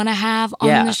we would want to have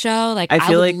on the show. Like,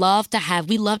 I would love to have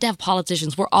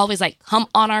politicians. We're always like, come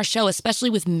on our show, especially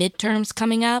with midterms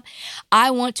coming up. I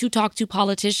want to talk to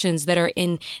politicians that are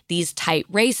in these tight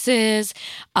races,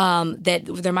 that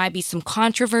there might be some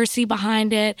controversy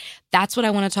behind it. That's what I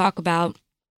want to talk about.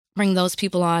 Bring those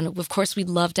people on. Of course, we'd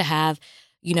love to have,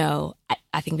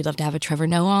 I think we'd love to have a Trevor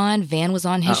Noah on. Van was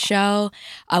on his show.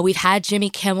 We've had Jimmy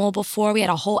Kimmel before. We had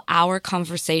a whole hour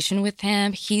conversation with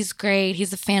him. He's great.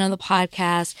 He's a fan of the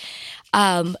podcast.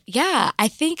 I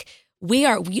think we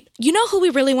are, you know who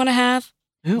we really want to have?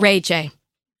 Who? Ray J.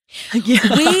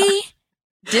 Yeah. We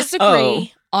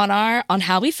disagree on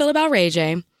how we feel about Ray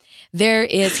J.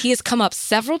 He has come up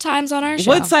several times on our show.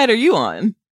 What side are you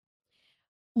on?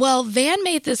 Well, Van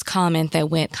made this comment that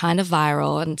went kind of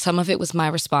viral, and some of it was my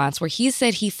response, where he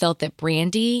said he felt that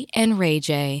Brandy and Ray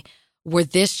J were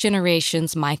this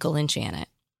generation's Michael and Janet.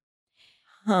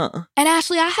 Huh. And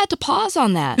Ashley, I had to pause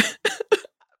on that.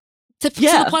 to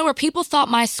the point where people thought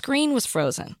my screen was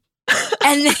frozen.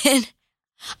 And then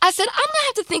I said, I'm going to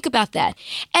have to think about that.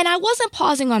 And I wasn't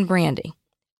pausing on Brandy.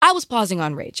 I was pausing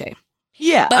on Ray J.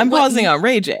 Yeah, I'm pausing on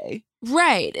Ray J.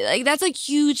 Right. Like, that's a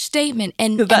huge statement.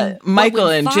 And Michael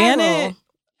and viral, Janet.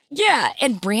 Yeah.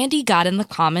 And Brandy got in the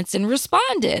comments and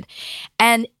responded.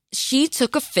 And she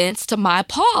took offense to my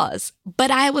pause. But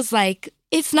I was like,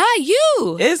 it's not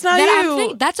you. It's not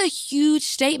you. That's a huge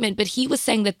statement. But he was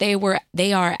saying that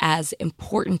they are as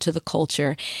important to the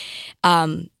culture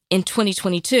in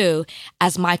 2022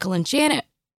 as Michael and Janet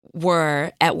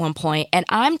were at one point, and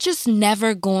I'm just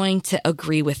never going to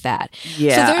agree with that.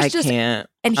 Yeah, so I can't.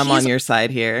 And I'm on your side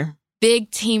here.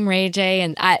 Big team Ray J,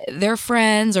 and they're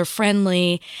friends or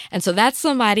friendly, and so that's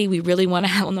somebody we really want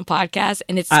to have on the podcast.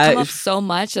 And it's come up so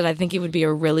much that I think it would be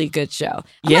a really good show.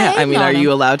 Are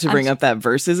you allowed to bring up that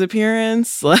Versus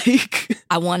appearance? Like,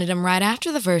 I wanted him right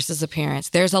after the Versus appearance.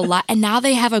 There's a lot, and now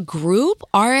they have a group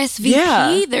RSVP.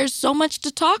 Yeah. There's so much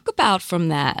to talk about from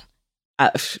that.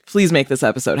 Please make this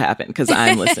episode happen, because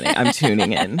I'm listening. I'm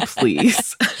tuning in,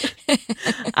 please.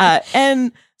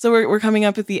 And so we're coming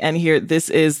up at the end here. This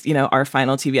is, our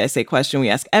final TV I Say question. We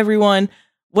ask everyone,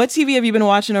 what TV have you been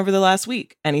watching over the last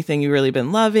week? Anything you really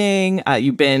been loving?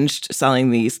 You binged selling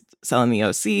the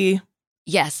OC.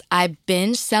 Yes, I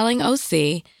binged selling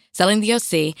the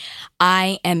OC.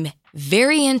 I am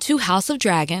very into House of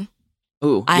Dragon.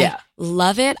 Ooh, I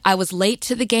love it. I was late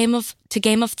to Game of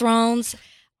Thrones.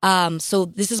 So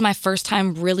this is my first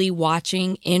time really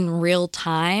watching in real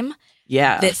time.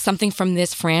 Yeah. That's something from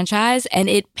this franchise. And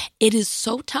it is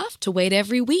so tough to wait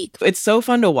every week. It's so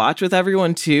fun to watch with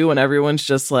everyone too. And everyone's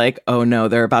just like, oh no,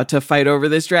 they're about to fight over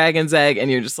this dragon's egg.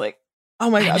 And you're just like, Oh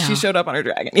my gosh, she showed up on her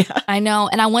dragon. Yeah. I know.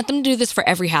 And I want them to do this for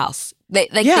every house.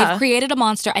 They've created a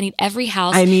monster. I need every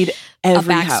house. I need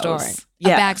every a backstory. House. A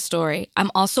backstory.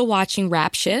 I'm also watching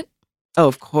Rap Shit. Oh,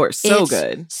 of course. So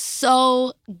good.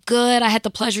 So good. I had the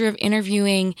pleasure of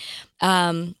interviewing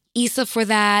Issa for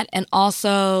that, and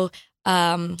also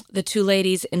the two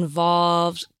ladies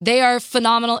involved. They are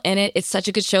phenomenal in it. It's such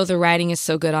a good show. The writing is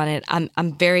so good on it.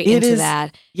 I'm very into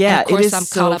that. Yeah, and of course, it is I'm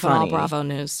so caught up funny. in all Bravo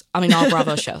news. I mean, all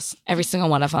Bravo shows. Every single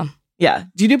one of them. Yeah.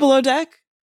 Do you do Below Deck?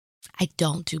 I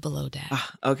don't do Below Deck.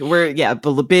 Okay,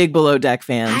 we're big Below Deck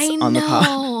fans on the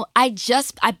pod. I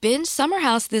binged Summer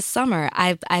House this summer.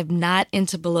 I'm not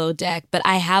into Below Deck, but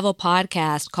I have a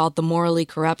podcast called The Morally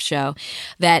Corrupt Show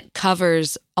that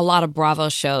covers a lot of Bravo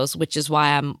shows, which is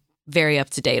why I'm very up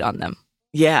to date on them.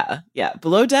 Yeah.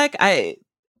 Below Deck, I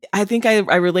think I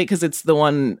relate because it's the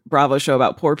one Bravo show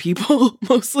about poor people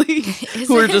mostly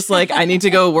who are just like, I need to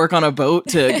go work on a boat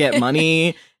to get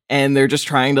money. And they're just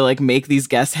trying to like make these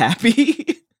guests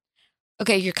happy.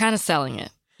 Okay, you're kind of selling it.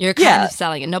 You're kind of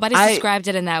selling it. Nobody's described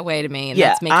it in that way to me, and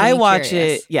that's making me watch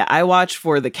curious. it. Yeah, I watch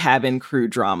for the cabin crew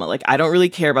drama. Like, I don't really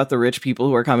care about the rich people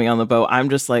who are coming on the boat. I'm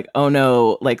just like, oh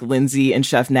no, like Lindsay and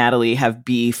Chef Natalie have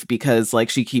beef because like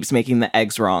she keeps making the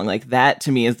eggs wrong. Like that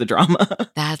to me is the drama.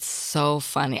 That's so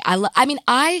funny. I mean,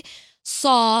 I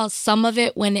saw some of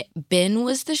it when Ben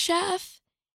was the chef,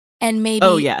 and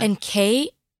maybe and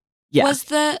Kate. Yeah. Was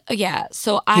the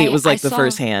so Kate was like the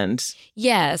first hand.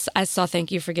 Yes, I saw.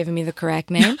 Thank you for giving me the correct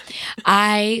name.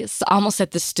 I almost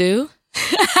said the stew.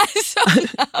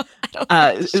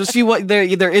 There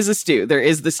is a stew. There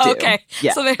is the stew. Okay,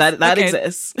 yeah, so that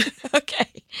exists.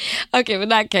 okay, but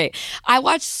not Kate. I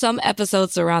watched some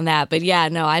episodes around that, but yeah,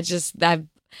 no, I'd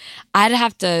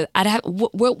have.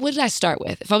 What did I start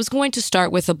with? If I was going to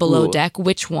start with a Below Deck,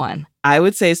 which one? I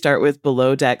would say start with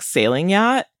Below Deck Sailing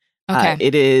Yacht. Okay.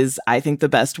 It is, I think, the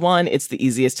best one. It's the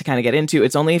easiest to kind of get into.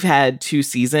 It's only had 2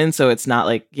 seasons, so it's not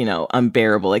like,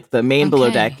 unbearable. Like the main Below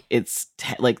Deck, it's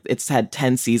had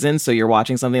 10 seasons, so you're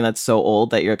watching something that's so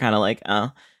old that you're kind of like,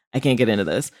 oh, I can't get into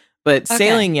this. But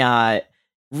Sailing Yacht,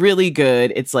 really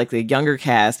good. It's like the younger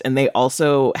cast, and they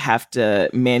also have to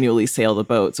manually sail the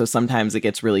boat, so sometimes it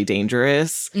gets really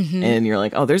dangerous, and you're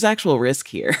like, oh, there's actual risk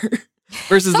here.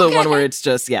 Versus the one where it's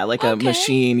just, a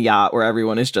machine yacht where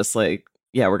everyone is just like,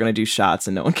 yeah, we're going to do shots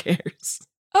and no one cares.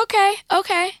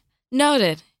 Okay.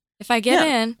 Noted. If I get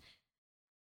in,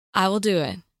 I will do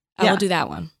it. I will do that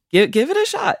one. Give it a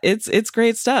shot. It's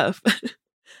great stuff.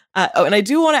 And I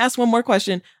do want to ask one more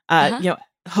question.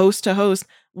 Host to host,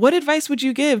 what advice would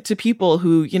you give to people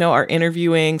who, are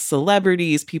interviewing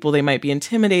celebrities, people they might be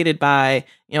intimidated by?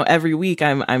 Every week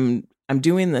I'm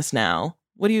doing this now.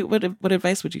 What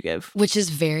advice would you give? Which is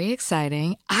very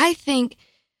exciting. I think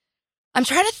I'm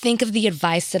trying to think of the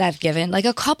advice that I've given, like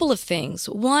a couple of things.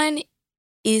 One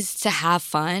is to have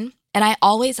fun. And I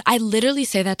literally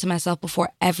say that to myself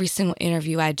before every single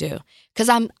interview I do. Because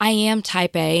I am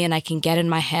type A, and I can get in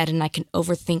my head and I can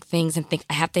overthink things and think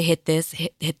I have to hit this,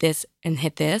 hit this, and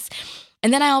hit this.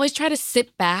 And then I always try to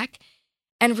sit back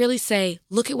and really say,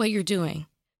 look at what you're doing.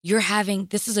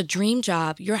 This is a dream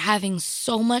job. You're having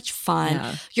so much fun.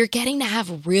 Yeah. You're getting to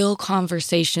have real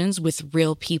conversations with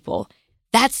real people.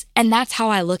 That's how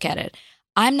I look at it.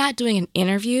 I'm not doing an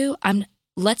interview.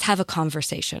 Let's have a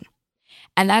conversation.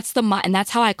 And that's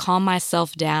how I calm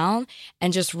myself down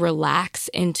and just relax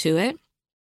into it.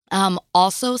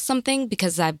 Also something,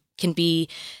 because I can be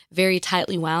very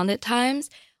tightly wound at times,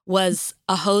 was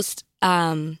a host,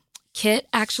 Kit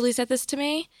actually said this to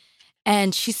me.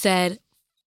 And she said,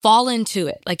 fall into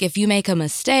it. Like if you make a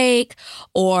mistake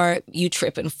or you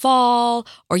trip and fall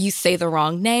or you say the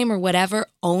wrong name or whatever,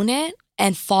 own it.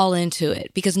 And fall into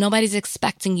it, because nobody's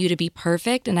expecting you to be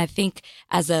perfect. And I think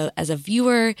as a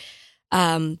viewer,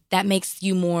 that makes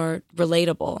you more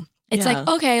relatable. It's like,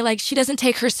 okay, like she doesn't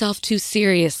take herself too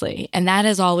seriously. And that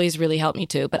has always really helped me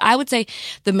too. But I would say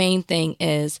the main thing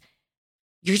is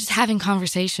you're just having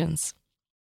conversations.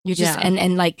 You're just,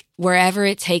 and like wherever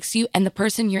it takes you, and the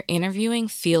person you're interviewing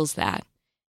feels that.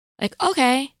 Like,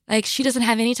 okay, like she doesn't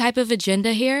have any type of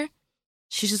agenda here.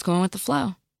 She's just going with the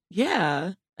flow.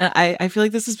 Yeah. I feel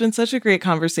like this has been such a great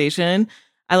conversation.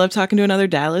 I love talking to another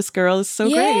Dallas girl. It's so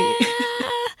great.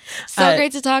 So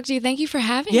great to talk to you. Thank you for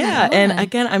having me. Yeah. And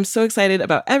again, I'm so excited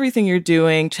about everything you're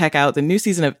doing. Check out the new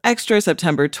season of Extra,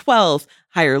 September 12th.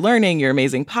 Higher Learning, your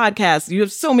amazing podcast. You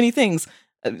have so many things.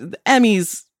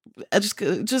 Emmys,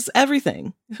 just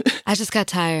everything. I just got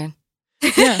tired.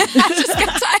 Yeah.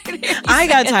 I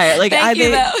got tired. Like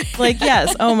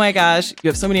yes. Oh my gosh. You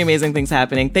have so many amazing things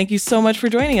happening. Thank you so much for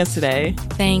joining us today.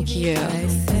 Thank you.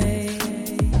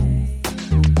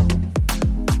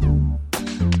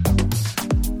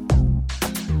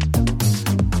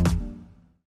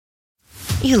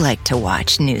 You like to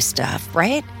watch new stuff,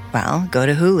 right? Well, go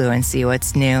to Hulu and see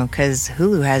what's new, because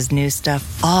Hulu has new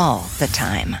stuff all the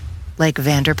time. Like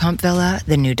Vanderpump Villa,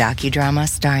 the new docudrama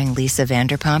starring Lisa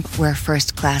Vanderpump, where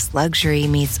first-class luxury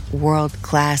meets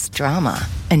world-class drama.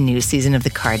 A new season of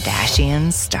The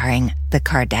Kardashians starring The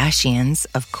Kardashians,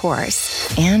 of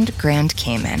course. And Grand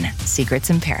Cayman,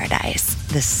 Secrets in Paradise,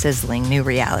 the sizzling new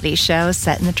reality show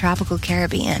set in the tropical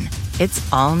Caribbean.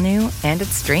 It's all new and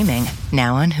it's streaming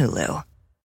now on Hulu.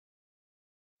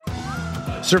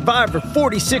 Survivor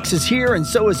 46 is here, and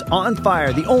so is On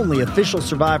Fire, the only official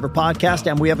Survivor podcast,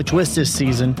 and we have a twist this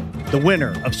season. The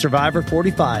winner of Survivor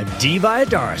 45, Dee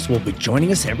Valladares, will be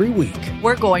joining us every week.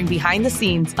 We're going behind the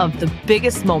scenes of the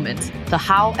biggest moments, the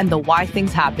how and the why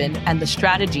things happen, and the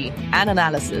strategy and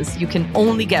analysis you can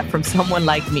only get from someone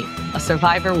like me, a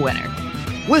Survivor winner.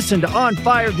 Listen to On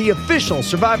Fire, the official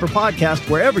Survivor podcast,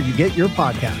 wherever you get your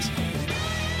podcasts.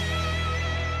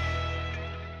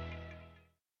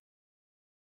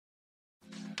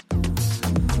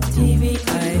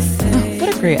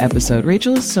 What a great episode.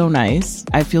 Rachel is so nice.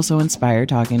 I feel so inspired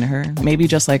talking to her. Maybe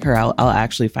just like her, I'll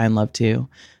actually find love too.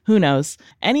 Who knows?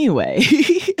 Anyway,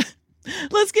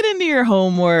 let's get into your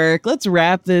homework. Let's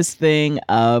wrap this thing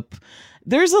up.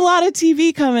 There's a lot of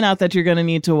TV coming out that you're going to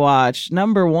need to watch.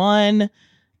 Number one,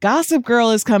 Gossip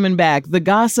Girl is coming back. The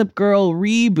Gossip Girl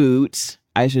reboot,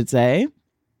 I should say.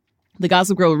 The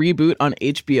Gossip Girl reboot on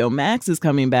HBO Max is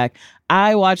coming back.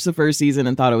 I watched the first season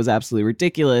and thought it was absolutely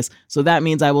ridiculous. So that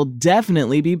means I will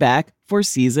definitely be back for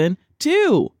season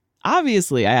 2.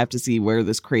 Obviously, I have to see where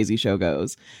this crazy show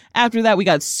goes. After that, we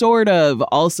got Sort of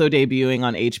also debuting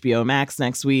on HBO Max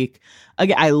next week.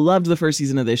 Again, I loved the first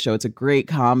season of this show. It's a great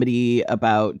comedy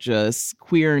about just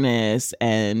queerness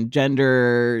and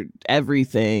gender,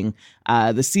 everything.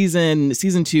 The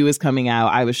season 2 is coming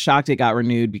out. I was shocked it got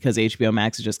renewed because HBO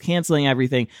Max is just canceling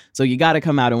everything. So you got to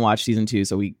come out and watch season 2.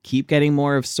 So we keep getting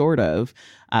more of Sort of.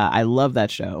 I love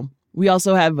that show. We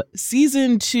also have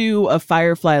season 2 of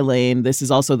Firefly Lane. This is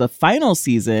also the final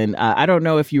season. I don't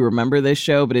know if you remember this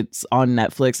show, but it's on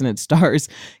Netflix and it stars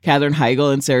Katherine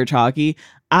Heigl and Sarah Chalke.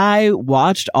 I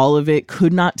watched all of it,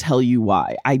 could not tell you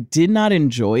why. I did not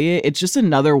enjoy it. It's just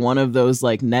another one of those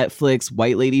like Netflix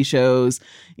white lady shows.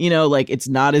 You know, like it's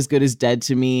not as good as Dead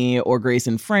to Me or Grace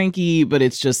and Frankie, but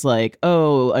it's just like,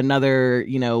 oh, another,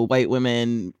 you know, white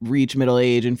women reach middle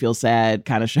age and feel sad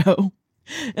kind of show.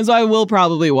 And so I will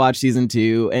probably watch season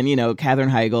 2. And, you know, Katherine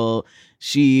Heigl,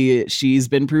 she's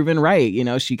been proven right. You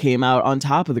know, she came out on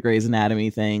top of the Grey's Anatomy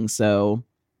thing. So,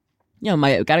 you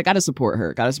know, gotta support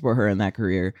her. Gotta support her in that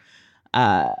career.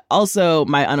 Also,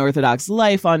 My Unorthodox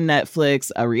Life on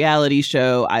Netflix, a reality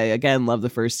show. I, again, love the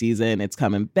first season. It's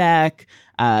coming back.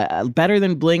 Better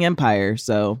than Bling Empire.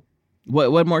 So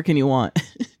what more can you want?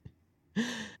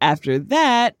 After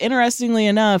that, interestingly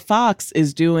enough, Fox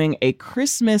is doing a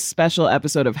Christmas special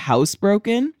episode of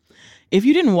Housebroken. If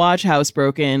you didn't watch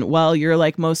Housebroken, well, you're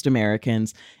like most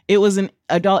Americans. It was an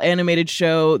adult animated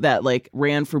show that like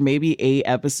ran for maybe 8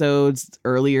 episodes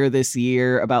earlier this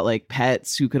year about like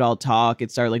pets who could all talk. It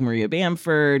starred like Maria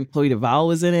Bamford, Chloe Duvall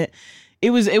was in it. It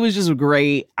was just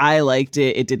great. I liked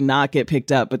it. It did not get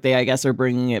picked up, but they, I guess, are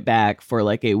bringing it back for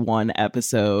like a 1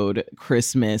 episode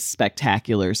Christmas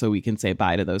spectacular so we can say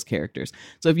bye to those characters.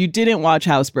 So if you didn't watch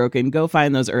Housebroken, go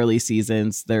find those early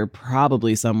seasons. They're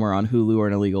probably somewhere on Hulu or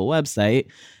an illegal website.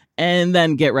 And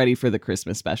then get ready for the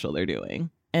Christmas special they're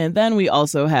doing. And then we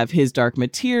also have His Dark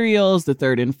Materials. The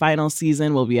 3rd and final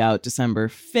season will be out December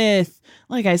 5th.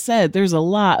 Like I said, there's a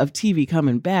lot of TV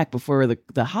coming back before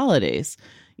the holidays.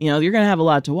 You know, you're going to have a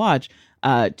lot to watch.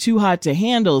 Too Hot to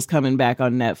Handle is coming back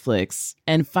on Netflix.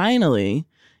 And finally,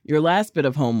 your last bit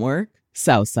of homework,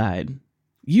 Southside.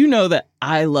 You know that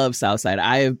I love Southside.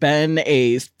 I have been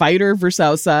a fighter for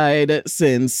Southside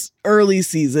since early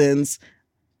seasons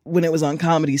when it was on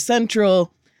Comedy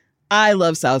Central. I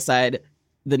love Southside.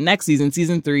 The next season,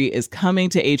 season 3, is coming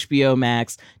to HBO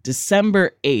Max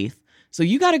December 8th. So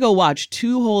you got to go watch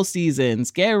 2 whole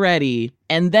seasons, get ready,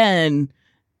 and then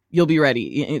you'll be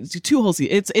ready. It's 2 whole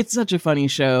seasons. It's such a funny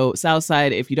show.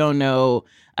 Southside, if you don't know,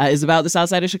 is about the South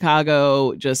Side of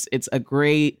Chicago. It's a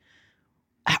great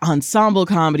ensemble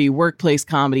comedy, workplace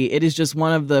comedy. It is just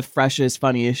one of the freshest,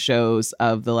 funniest shows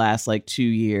of the last 2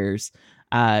 years.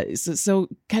 So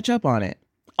catch up on it.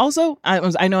 Also,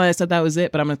 I know I said that was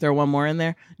it, but I'm going to throw one more in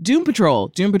there. Doom Patrol.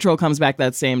 Doom Patrol comes back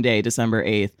that same day, December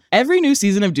 8th. Every new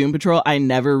season of Doom Patrol, I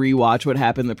never rewatch what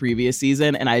happened the previous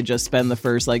season, and I just spend the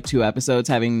first 2 episodes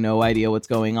having no idea what's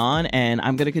going on, and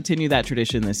I'm going to continue that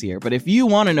tradition this year. But if you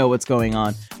want to know what's going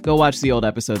on, go watch the old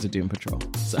episodes of Doom Patrol.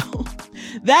 So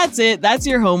That's it. That's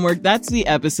your homework. That's the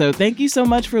episode. Thank you so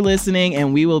much for listening,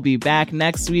 and we will be back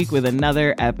next week with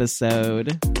another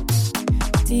episode.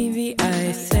 TV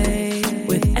I Say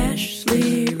with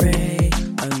Ashley Ray.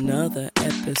 Another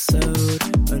episode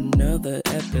of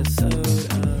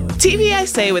TV I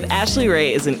Say with Ashley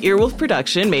Ray is an Earwolf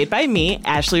production made by me,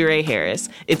 Ashley Ray Harris.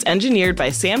 It's engineered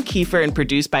by Sam Kiefer and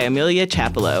produced by Amelia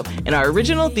Chapello, and our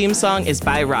original theme song is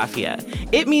by Rafia.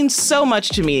 It means so much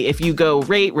to me if you go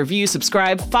rate, review,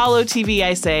 subscribe, follow TV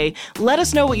I Say. Let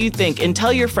us know what you think and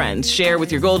tell your friends. Share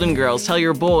with your Golden Girls, tell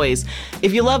your boys.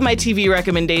 If you love my TV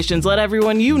recommendations, let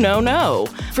everyone you know.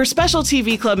 For special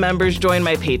TV Club members, join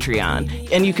my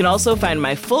Patreon. And you can also find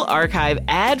my full archive,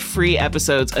 ad-free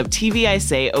episodes of TV I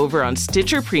Say over on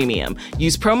Stitcher Premium.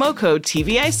 Use promo code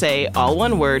TV I Say, all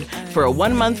one word, for a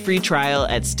 1-month free trial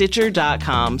at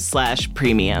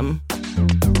stitcher.com/premium.